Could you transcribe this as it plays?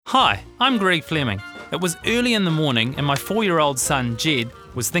Hi, I'm Greg Fleming. It was early in the morning and my 4-year-old son Jed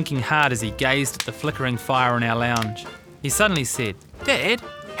was thinking hard as he gazed at the flickering fire in our lounge. He suddenly said, "Dad,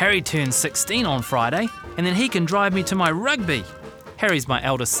 Harry turns 16 on Friday and then he can drive me to my rugby." Harry's my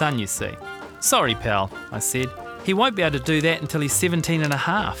eldest son, you see. "Sorry, pal," I said. "He won't be able to do that until he's 17 and a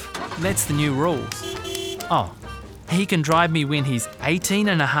half. That's the new rules." "Oh, he can drive me when he's 18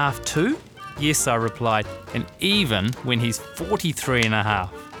 and a half too?" "Yes," I replied, "and even when he's 43 and a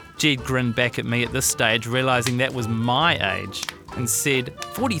half. Jed grinned back at me at this stage, realising that was my age, and said,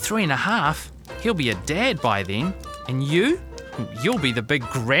 43 and a half? He'll be a dad by then. And you? You'll be the big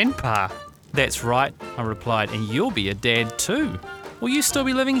grandpa." "That's right," I replied, "and you'll be a dad too. Will you still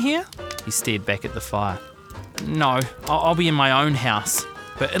be living here?" He stared back at the fire. "No, I'll be in my own house,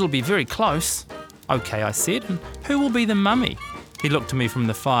 but it'll be very close." "Okay," I said, "and who will be the mummy?" He looked to me from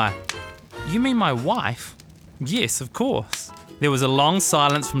the fire. "You mean my wife?" "Yes, of course." There was a long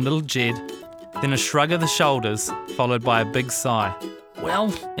silence from little Jed, then a shrug of the shoulders, followed by a big sigh.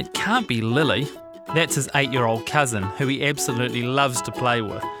 "Well, it can't be Lily. That's his 8-year-old cousin, who he absolutely loves to play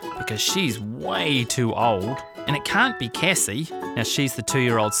with, because she's way too old. And it can't be Cassie. Now she's the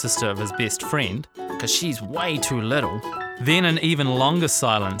 2-year-old sister of his best friend, because she's way too little." Then an even longer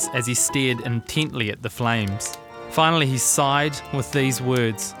silence as he stared intently at the flames. Finally he sighed with these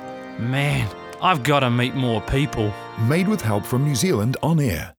words, "Man, I've got to meet more people." Made with help from New Zealand On Air.